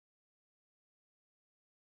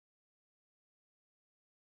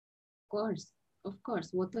course, of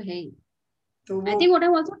course. वो तो है ही. तो I वो think what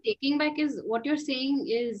I'm also taking back is what you're saying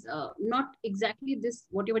is not exactly this,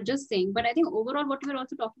 what you were just saying, but I think overall what we were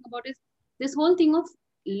also talking about is this whole thing of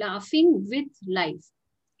laughing with life.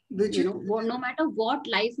 which You know, no matter what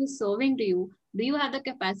life is serving to you, do you have the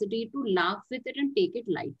capacity to laugh with it and take it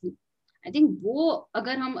lightly? I think वो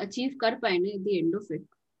अगर हम achieve कर पाए ना at the end of it,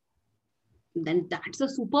 then that's a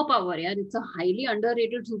superpower. Yeah, it's a highly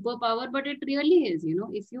underrated superpower, but it really is. You know,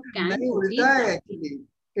 if you can नहीं उल्टा achieve है that. actually.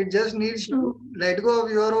 It just needs to let go of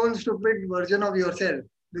your own stupid version of yourself.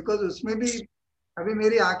 Because उसमें भी अभी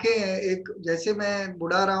मेरी आंखें हैं, एक जैसे मैं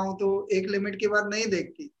बुढ़ा रहा हूँ तो एक लिमिट के बाद नहीं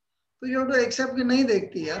देखती, तो यू हैव टू एक्सेप्ट कि नहीं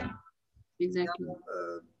देखती यार. Exactly.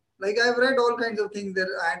 Like I've read all kinds of things. That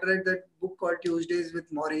I had read that book called Tuesdays with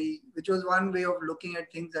Maury, which was one way of looking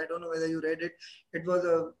at things. I don't know whether you read it. It was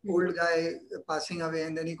a old guy passing away,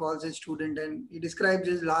 and then he calls his student, and he describes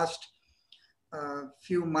his last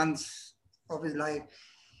few months of his life.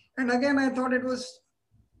 And again, I thought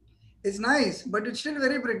it's nice, but it's still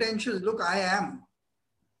very pretentious. Look, I am.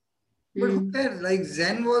 But who cares? Like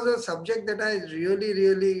Zen was a subject that I really,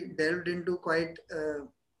 really delved into quite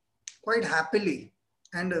happily.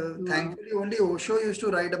 And thankfully only Osho used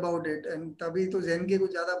to write about it. And तभी तो Zen के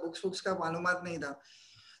कुछ ज़्यादा books का मालूमात नहीं था.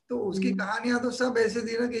 तो उसकी कहानियां तो सब ऐसे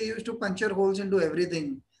थी ना कि he used to puncture holes into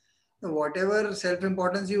everything. So whatever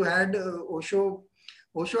self-importance you had, Osho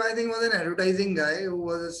I think was an advertising guy who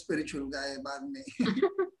was a spiritual guy बाद में.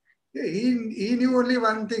 he knew only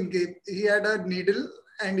one thing. He had a needle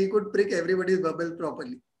and he could prick everybody's bubble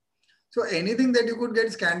properly. So anything that you could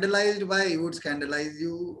get scandalized by, he would scandalize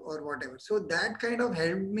you or whatever. So that kind of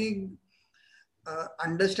helped me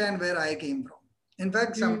understand where I came from. In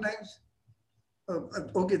fact, sometimes,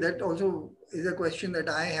 okay, that also is a question that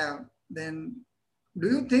I have. Then, do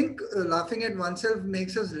you think laughing at oneself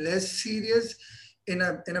makes us less serious in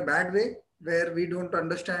a bad way, where we don't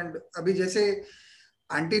understand? अभी जैसे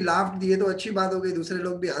aunty laughed दिए तो अच्छी बात हो गई, दूसरे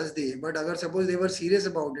लोग भी हंस दिए. बट अगर suppose they were serious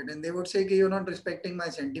about it and they would say कि you are not respecting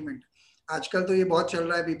my sentiment. आजकल तो ये बहुत चल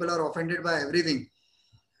रहा है, people are offended by everything.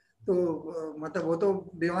 तो मतलब वो तो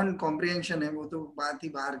बियॉन्ड कॉम्प्रिहेंशन है, वो तो बात ही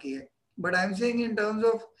बाहर की है. But I am saying in terms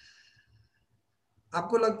of,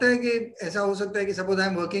 आपको लगता है कि ऐसा हो सकता है कि suppose I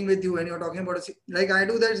am working with you and you are talking about, like I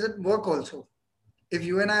do that at work also. If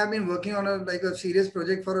you and I have been working on a serious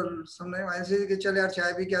project for some time, I'll say कि चल यार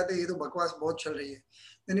चाय भी क्या थे, ये तो बकवास बहुत चल रही है.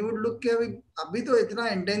 Then you would look कि अभी तो इतना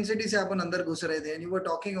intensity से अपन अंदर घुस रहे थे, and you were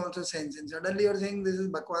talking also sense, and suddenly you're saying this is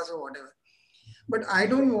बकवास or whatever. But I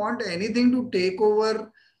don't want anything to take over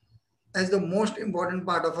as the most important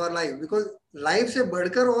part of our life, because life से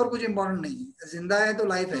बढ़कर और कुछ important नहीं है. जिंदा है तो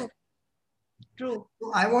life है. True.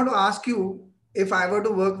 So I want to ask you, if I were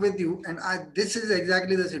to work with you, and this is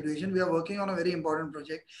exactly the situation, we are working on a very important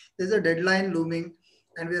project. There's a deadline looming,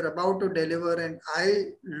 and we are about to deliver, and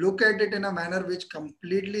I look at it in a manner which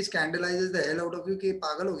completely scandalizes the hell out of you कि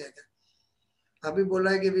पागल हो गया क्या? अभी बोल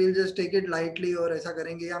रहा है कि we'll just take it lightly और ऐसा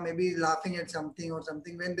करेंगे, या maybe laughing at something or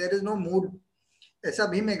something when there is no mood. ऐसा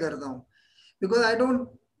भी मैं करता हूँ, because I don't,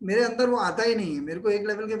 मेरे अंदर वो आता ही नहीं है. मेरे को एक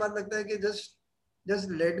लेवल के बाद लगता है कि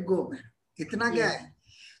just let go man. इतना क्या है?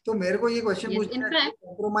 तो मेरे को ये क्वेश्चन पूछना है,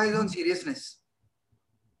 कॉम्प्रोमाइज ऑन सीरियसनेस.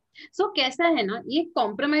 सो कैसा है ना, ये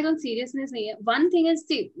कॉम्प्रोमाइज ऑन सीरियसनेस नहीं है. One thing is,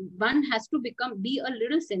 one has to become be a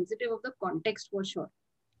little sensitive of the context for sure.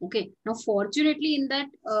 Okay, now fortunately in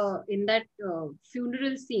that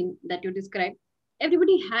funeral scene that you described,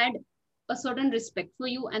 everybody had a certain respect for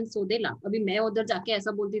you and so they laugh. अभी मैं उधर जाके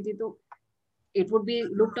ऐसा बोलती थी तो it would be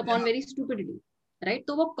looked upon very stupidly, right?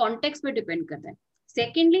 तो वो context पे depend करता है.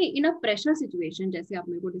 Secondly, in a pressure situation, जैसे आप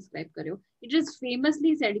मेरे को describe कर रहे हो, it is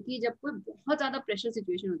famously said कि जब कोई बहुत ज़्यादा pressure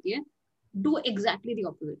situation होती है, do exactly the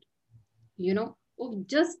opposite. You know,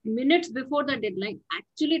 just minutes before the deadline,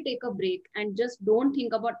 actually take a break and just don't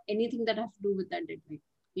think about anything that has to do with that deadline.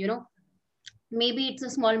 You know, maybe it's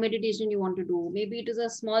a small meditation you want to do, maybe it is a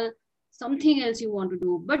small something else you want to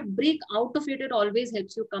do, but break out of it. It always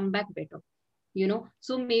helps you come back better. You know,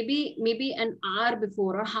 so maybe an hour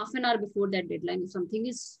before or half an hour before that deadline, if something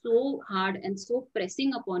is so hard and so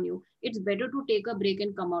pressing upon you, it's better to take a break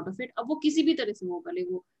and come out of it. अब वो किसी भी तरह से हो, भले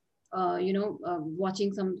वो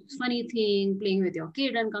watching some funny thing, playing with your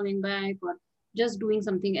kid and coming back, or just doing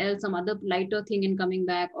something else, some other lighter thing and coming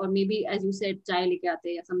back, or maybe as you said chai leke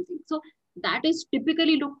aate or something. So that is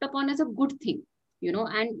typically looked upon as a good thing, you know,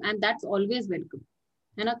 and that's always welcome,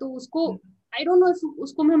 है ना. तो उसको I don't know if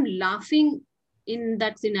उसको हम laughing in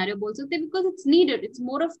that scenario बोल सकते, because it's needed. It's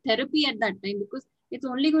more of therapy at that time, because it's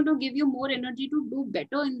only going to give you more energy to do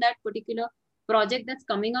better in that particular project that's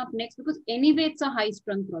coming up next, because anyway it's a high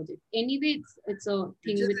strung project, anyway it's a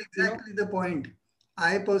thing which is with exactly the point.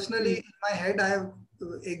 I personally, in my head, I have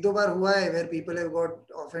एक दो बार हुआ है where people have got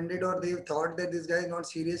offended or they thought that this guy is not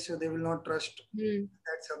serious, so they will not trust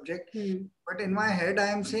that subject. But in my head, I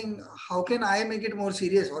am saying, how can I make it more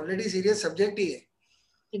serious? Already serious subject ही है.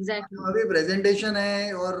 Exactly. अभी presentation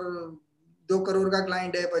है और 2 करोड़ का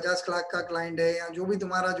client है, 50 लाख का client है, या जो भी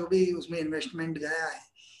तुम्हारा जो भी उसमें इन्वेस्टमेंट गया है,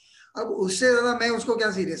 अब उससे ज्यादा मैं उसको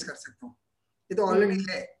क्या सीरियस कर सकता हूँ? ये तो ऑलरेडी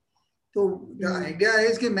है. तो द आइडिया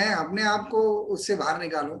इज कि मैं अपने आप को उससे बाहर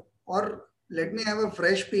निकालूं और let me have a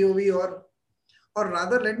fresh POV और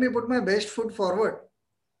rather let me put my best foot forward.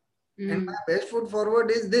 And my best foot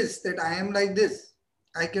forward is this, that I am like this.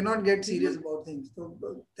 I cannot get serious about things. So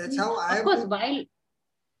that's how I of course,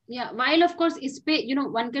 while of course is पे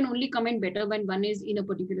one can only comment better when one is in a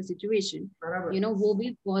particular situation. वो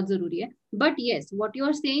भी बहुत जरूरी है. But yes, what you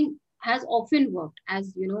are saying has often worked,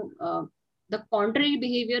 as the contrary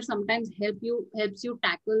behavior sometimes helps you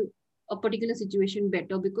tackle a particular situation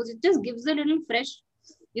better, because it just gives a little fresh,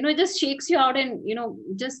 it just shakes you out and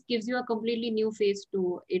just gives you a completely new face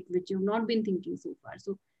to it, which you've not been thinking so far.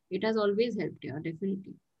 So it has always helped you,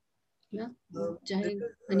 definitely. चाहे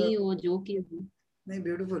funny हो, joke हो.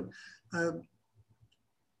 Beautiful.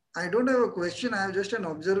 I don't have a question. I have just an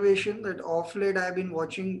observation that off late I have been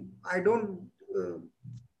watching. I don't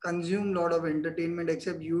consume a lot of entertainment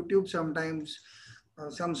except YouTube sometimes,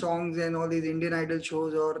 some songs and all these Indian Idol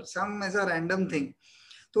shows or some ऐसा random thing.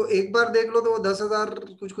 तो एक बार देख लो तो वो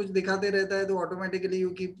 10,000 कुछ कुछ दिखाते रहता है, तो automatically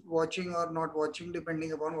you keep watching or not watching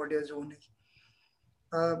depending upon what your zone is.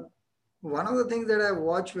 One of the things that I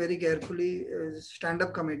watch very carefully is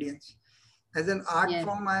stand-up comedians. As an art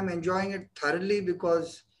form, I am enjoying it thoroughly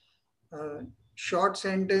because short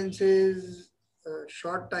sentences,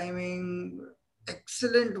 short timing,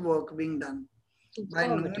 excellent work being done by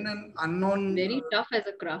known and unknown. Very tough as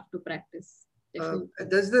a craft to practice.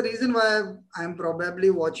 That's the reason why I'm probably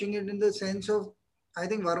watching it, in the sense of, I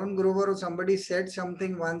think Varun Grover or somebody said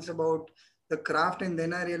something once about the craft, and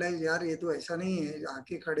then I realized, यार ये तो ऐसा नहीं है,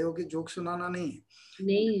 आके खड़े होके joke सुनाना नहीं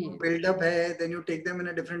है. Build up है, then you take them in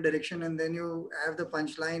a different direction, and then you have the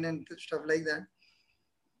punchline and stuff like that.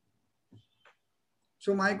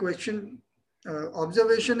 So my question,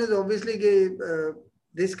 observation is obviously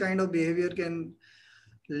this kind of behavior can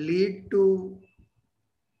lead to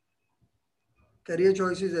career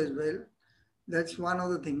choices as well. That's one of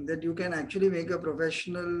the things, that you can actually make a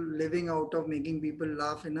professional living out of making people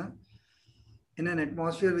laugh in an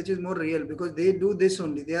atmosphere which is more real, because they do this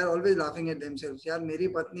only. They are always laughing at themselves. यार मेरी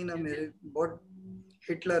पत्नी ना मेरे बहुत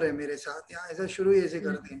Hitler है मेरे साथ, या ऐसा शुरू ही ऐसे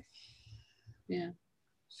करते हैं. Yeah.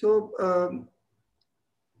 So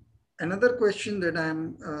another question that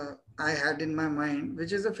I had in my mind,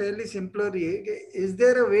 which is a fairly simpler, is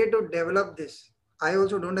there a way to develop this? I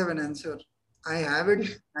also don't have an answer. I have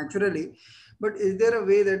it naturally, but is there a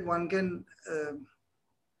way that one can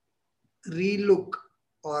relook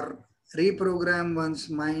or reprogram one's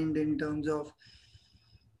mind in terms of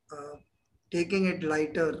taking it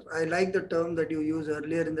lighter? I like the term that you used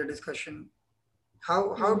earlier in the discussion.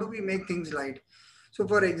 How do we make things light? So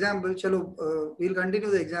for example, we'll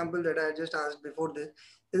continue the example that I just asked before this.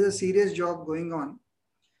 There's a serious job going on.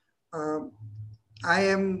 I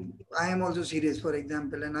am also serious, for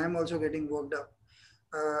example, and I'm also getting worked up.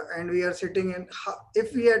 And we are sitting in,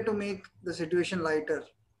 if we had to make the situation lighter,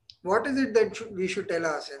 what is it that we should tell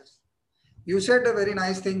ourselves? You said a very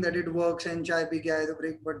nice thing that it works and chai pi kya hai to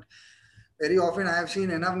break, but very often I have seen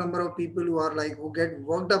enough number of people who get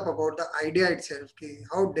worked up about the idea itself.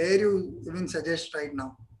 How dare you even suggest right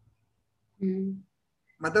now?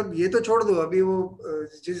 मतलब ये तो छोड़ दो, अभी वो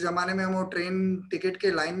जिस जमाने में हम वो ट्रेन टिकट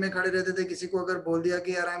के लाइन में खड़े रहते थे, किसी को अगर बोल दिया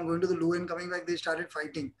कि यार I am going to the loo and coming back, they started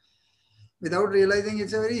fighting without realizing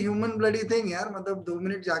it's a very human bloody thing. यार मतलब 2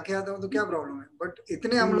 मिनट जाके आता हूँ तो क्या प्रॉब्लम है, बट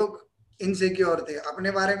इतने हम लोग इनसिक्योर थे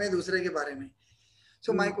अपने बारे में, दूसरे के बारे में.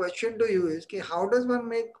 So my question to you is, how does one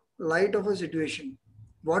make light of a situation?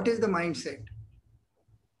 What is the mindset?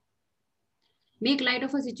 Make light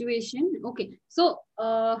of a situation. Okay. So,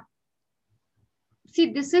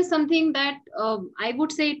 see, this is something that I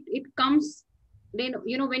would say it comes, when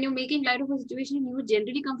you're making light of a situation, you would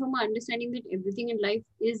generally come from an understanding that everything in life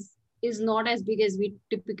is not as big as we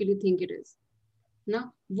typically think it is.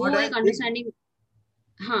 No, वो एक understanding.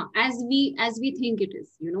 As we think it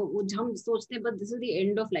is, हम सोचते हैं, but this is the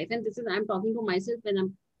end of life, and this is, I'm talking to myself when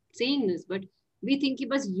I'm saying this, but we think कि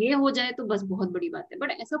बस ये हो जाए तो बस बहुत बड़ी बात है, but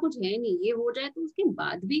ऐसा कुछ है नहीं. ये हो जाए तो उसके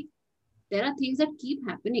बाद भी there are things that keep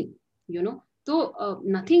happening, so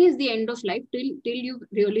nothing is the end of life till you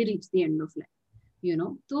really reach the end of life,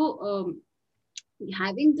 so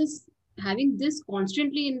having this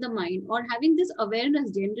constantly in the mind, or having this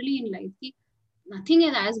awareness generally in life, nothing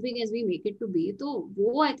is as big as we make it to be. So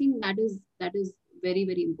wo, I think that is very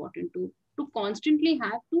very important to constantly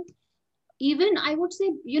have to, even I would say,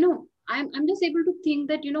 I'm just able to think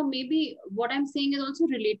that, maybe what I'm saying is also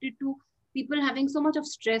related to people having so much of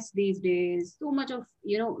stress these days, so much of,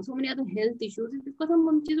 so many other health issues, is because हम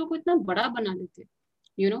उन चीजों को इतना बड़ा बना लेते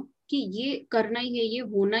हैं, कि ये करना ही है, ये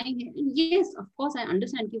होना ही है. Yes, of course I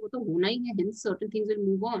understand कि वो तो होना ही है, hence certain things will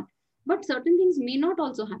move on, but certain things may not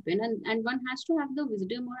also happen, and one has to have the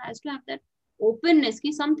wisdom, or has to have that openness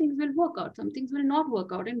कि some things will work out, some things will not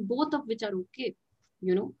work out, and both of which are okay.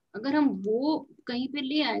 अगर हम वो कहीं पे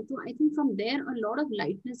ले आए, तो I think from there a lot of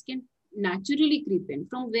lightness can naturally creep in,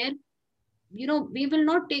 from where we will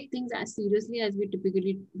not take things as seriously as we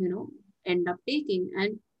typically end up taking,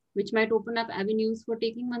 and which might open up avenues for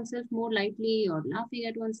taking oneself more lightly, or laughing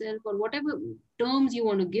at oneself, or whatever terms you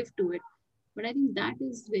want to give to it. But I think that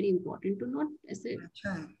is very important to not ऐसे. अच्छा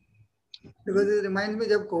है, because it reminds me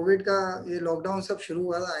जब Covid का ये lockdown सब शुरू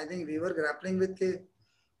हुआ था, I think we were grappling with के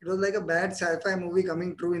it was like a bad sci-fi movie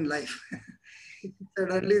coming true in life.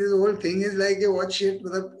 Suddenly this whole thing is like a what shit,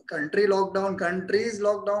 with a country lockdown, countries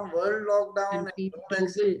lockdown, world lockdown, and no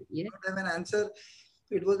vaccine, don't have an answer.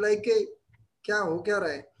 It was like a क्या हो क्या रहा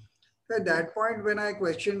है. At that point when I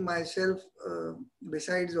questioned myself,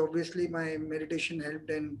 besides obviously my meditation helped,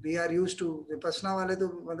 and we are used to Vipassana वाले तो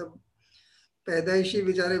मतलब पैदाइशी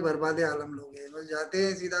बेचारे बर्बादे आलम लोग हैं, बस जाते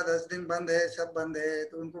हैं सीधा 10 दिन बंद है, सब बंद है,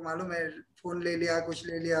 तो उनको मालूम है फोन ले लिया, कुछ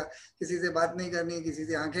ले लिया, किसी से बात नहीं करनी, किसी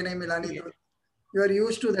से आंखें नहीं मिलानी, तो you are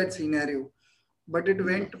used to that scenario. But it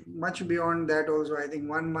went much beyond that also. I think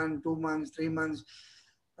 1 month, 2 months, 3 months.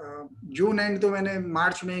 June end तो मैंने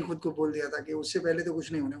मार्च में ही खुद को बोल दिया था कि उससे पहले तो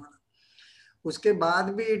कुछ नहीं होने वाला. उसके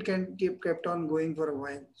बाद भी it can kept on going for a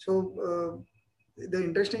while. So the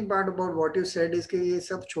interesting part about what you said is कि ये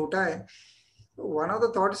सब छोटा है. One of the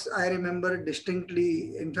thoughts I remember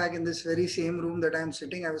distinctly, in fact, in this very same room that I'm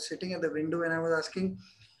sitting, I was sitting at the window and I was asking,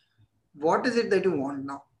 what is it that you want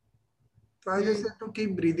now? So I just said to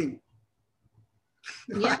keep breathing.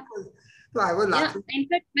 Yeah. So I was laughing. Yeah. In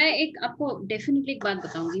fact, मैं एक आपको definitely एक बात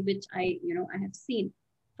बताऊंगी, which I have seen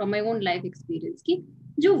from my own life experience, कि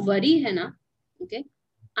जो worry है ना, okay,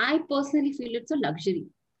 I personally feel it's a luxury.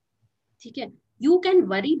 ठीक है? You can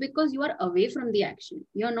worry because you are away from the action.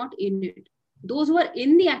 You are not in it. Those who are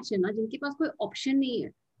in the action, ना, जिनके पास कोई option नहीं है,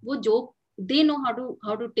 वो joke, they know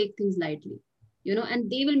how to take things lightly,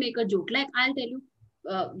 and they will make a joke. Like I'll tell you,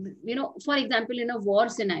 for example, in a war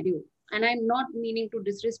scenario, and I'm not meaning to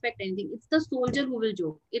disrespect anything, it's the soldier who will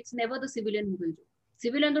joke. It's never the civilian who will joke.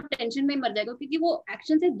 Civilian तो tension में ही मर जाएगा क्योंकि वो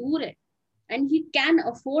action से दूर है, and he can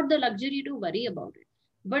afford the luxury to worry about it.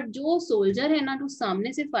 But जो soldier है ना, जो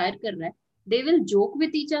सामने से fire कर रहा है, they will joke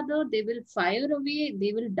with each other, they will fire away,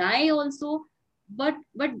 they will die also, but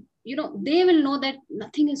they will know that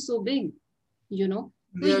nothing is so big, तो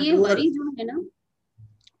ये worry जो है ना,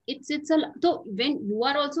 it's a, so when you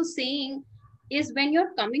are also saying is when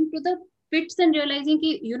you're coming to the pits and realizing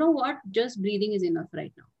ki, what, just breathing is enough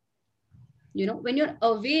right now. When you're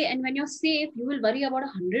away and when you're safe, you will worry about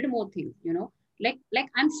 100 more things, like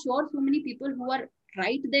I'm sure so many people who are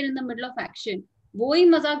right there in the middle of action, वो ही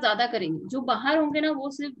मजाक ज्यादा करेंगे, जो बाहर होंगे ना वो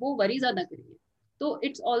सिर्फ वो वरी ज्यादा करेंगे. तो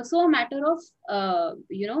it's also a matter of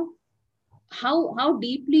how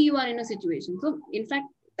deeply you are in a situation. So in fact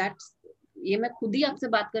that's, ये मैं खुद ही आपसे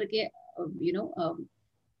बात करके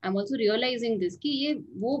I'm also realizing this कि ये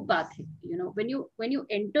वो बात है, when you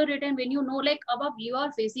enter it and when you know, like अब you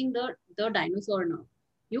are facing the dinosaur now,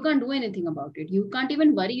 you can't do anything about it, you can't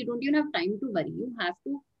even worry, you don't even have time to worry, you have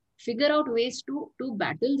to figure out ways to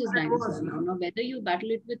battle this dinosaur now, whether you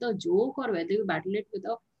battle it with a joke or whether you battle it with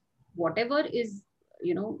a whatever is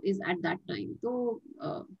is at that time. तो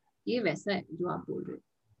ये वैसा है जो आप बोल रहे हो.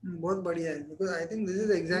 बहुत बढ़िया है, because I think this is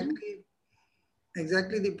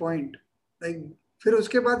exactly the point. Like फिर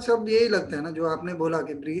उसके बाद सब यही लगता है ना जो आपने बोला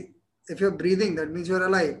कि breathe, if you're breathing that means you're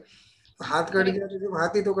alive. हाथ कट गया तो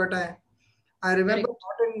हाथ ही तो कटा है. I remember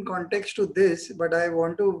not in context to this, but I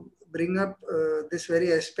want to bring up this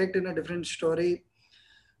very aspect in a different story.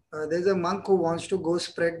 There's a monk who wants to go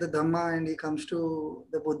spread the Dhamma, and he comes to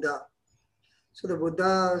the Buddha. So the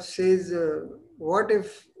Buddha says, what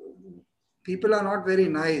if people are not very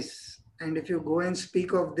nice, and if you go and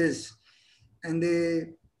speak of this and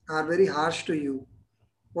they are very harsh to you,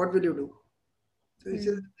 what will you do? So he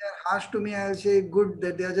says, they are harsh to me, I'll say, good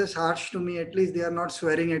that they are just harsh to me, at least they are not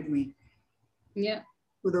swearing at me. Yeah.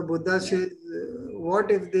 So the Buddha says,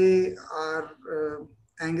 what if they are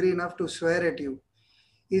angry enough to swear at you?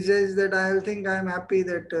 He says that I think I'm happy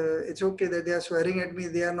that it's okay that they are swearing at me,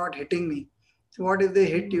 they are not hitting me. So what if they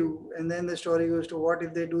hit you? And then the story goes to what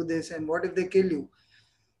if they do this and what if they kill you?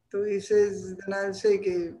 So he says, then I'll say,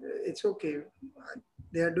 okay, it's okay.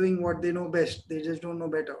 They are doing what they know best. They just don't know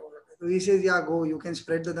better. So he says, yeah, go. You can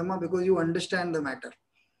spread the dhamma because you understand the matter.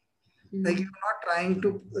 Like you're not trying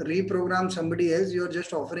to reprogram somebody else. You're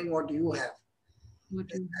just offering what you have.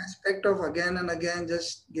 The aspect of again and again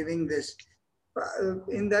just giving this.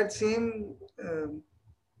 In that same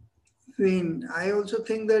vein, I also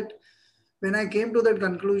think that when I came to that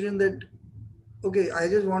conclusion that, okay, I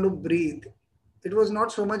just want to breathe, it was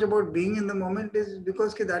not so much about being in the moment, is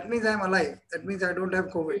because okay, that means I'm alive. That means I don't have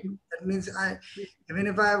COVID. That means even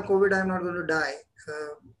if I have COVID, I'm not going to die.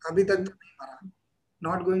 अभी तक तो नहीं मरा.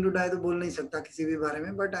 Not going to die तो बोल नहीं सकता किसी भी बारे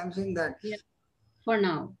में, but I'm saying that. Yeah. For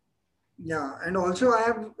now. Yeah, and also I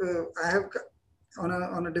have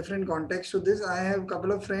on a different context to this, I have a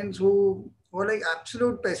couple of friends who were like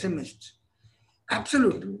absolute pessimists.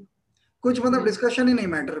 Absolute. कुछ मतलब डिस्कशन ही नहीं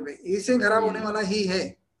matter पे, इससे खराब होने वाला ही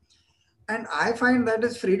है. And I find that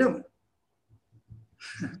is freedom.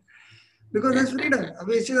 Because that's freedom.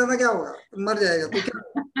 अभी इससे ज़्यादा क्या होगा? मर जाएगा तो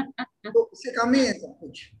क्या? तो इससे कम ही है सब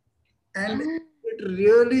कुछ. And it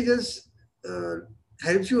really just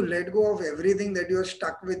helps you let go of everything that you are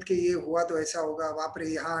stuck with कि ये हुआ तो ऐसा होगा, बाप रे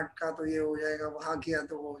यहाँ अटका तो ये हो जाएगा, वहाँ किया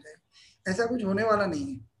तो वो हो जाएगा. ऐसा कुछ होने वाला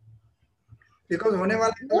नहीं है. Because होने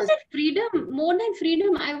वाला more than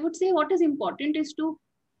freedom, I would say what is important is to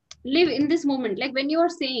live in this moment. Like when you are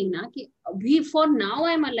saying ना कि अभी for now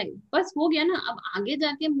I am alive, बस हो गया ना. अब आगे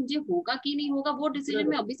जाके मुझे होगा कि नहीं होगा वो decision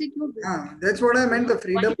मैं अभी से क्यों दूँ? हाँ, that's what I meant. The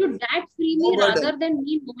freedom. Why should that free me rather than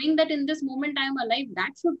me knowing that in this moment I am alive?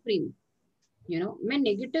 That should free me. You know, मैं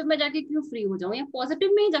negative में जाके क्यों free हो जाऊँ या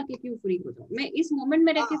positive में ही जाके क्यों free हो जाऊँ? मैं इस moment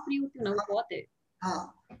में रह के free होती हूँ ना, वो बहुत है.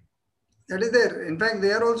 हाँ. That is there. In fact,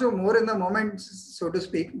 they are also more in the moment, so to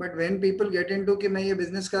speak. But when people get into कि मैं ये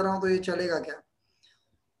business कर रहा हूँ तो ये चलेगा क्या?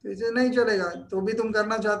 तो इसे नहीं चलेगा. तो भी तुम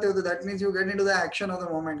करना चाहते हो तो that means you get into the action of the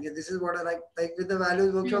moment. This is what I like with the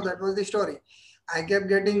values workshop. That was the story. I kept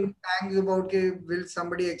getting thanks about will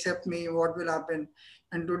somebody accept me? What will happen?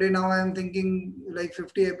 And today now I am thinking like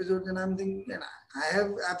 50 episodes and I'm thinking and I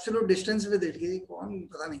have absolute distance with it. कौन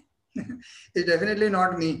पता नहीं. It's definitely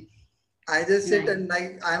not me. I just sit and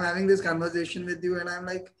like I'm having this conversation with you and I'm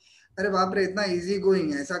like, अरे बाप रे इतना easy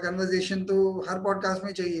going है. ऐसा conversation तो हर podcast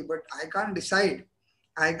में चाहिए. But I can't decide.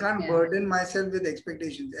 I can't burden myself with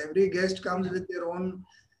expectations. Every guest comes with their own.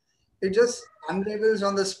 It just unravels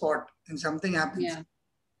on the spot and something happens.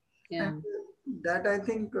 And that I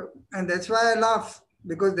think, and that's why I laugh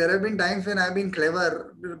because there have been times when I've been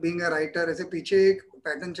clever being a writer. ऐसे पीछे एक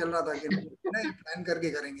pattern चल रहा था कि ना plan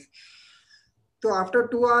करके करेंगे. So after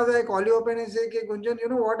 2 hours, I call you up and I say, okay, Gunjan, you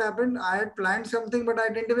know what happened? I had planned something, but I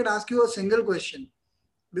didn't even ask you a single question.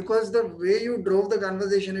 Because the way you drove the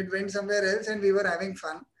conversation, it went somewhere else and we were having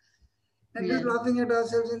fun. And just laughing at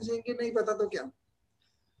ourselves and saying, नहीं पता तो क्या?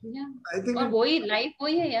 Yeah. I think और वही life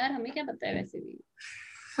वही है यार, हमें क्या पता है वैसे भी.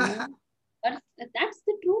 पर that's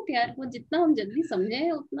the truth यार. वो जितना हम जल्दी समझे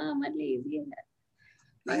उतना हमारे लिए easy है यार.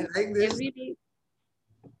 I like this. Every day.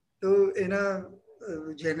 So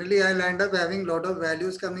generally I'll end up having a lot of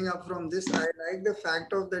values coming up from this. I like the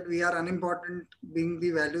fact of that we are unimportant being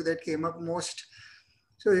the value that came up most.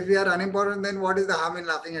 So if we are unimportant, then what is the harm in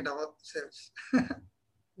laughing at ourselves?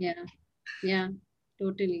 Yeah,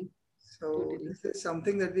 totally. So this is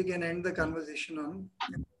something that we can end the conversation on.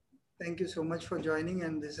 Thank you so much for joining,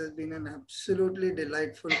 and this has been an absolutely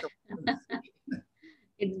delightful conversation.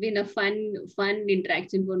 It's been a fun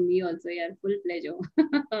interaction for me also. Yeah, full pleasure.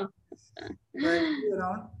 Well,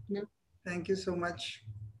 around. No. Thank you so much.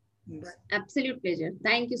 Bye. Absolute pleasure.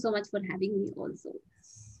 Thank you so much for having me also.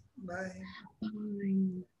 Bye.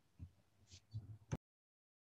 Bye.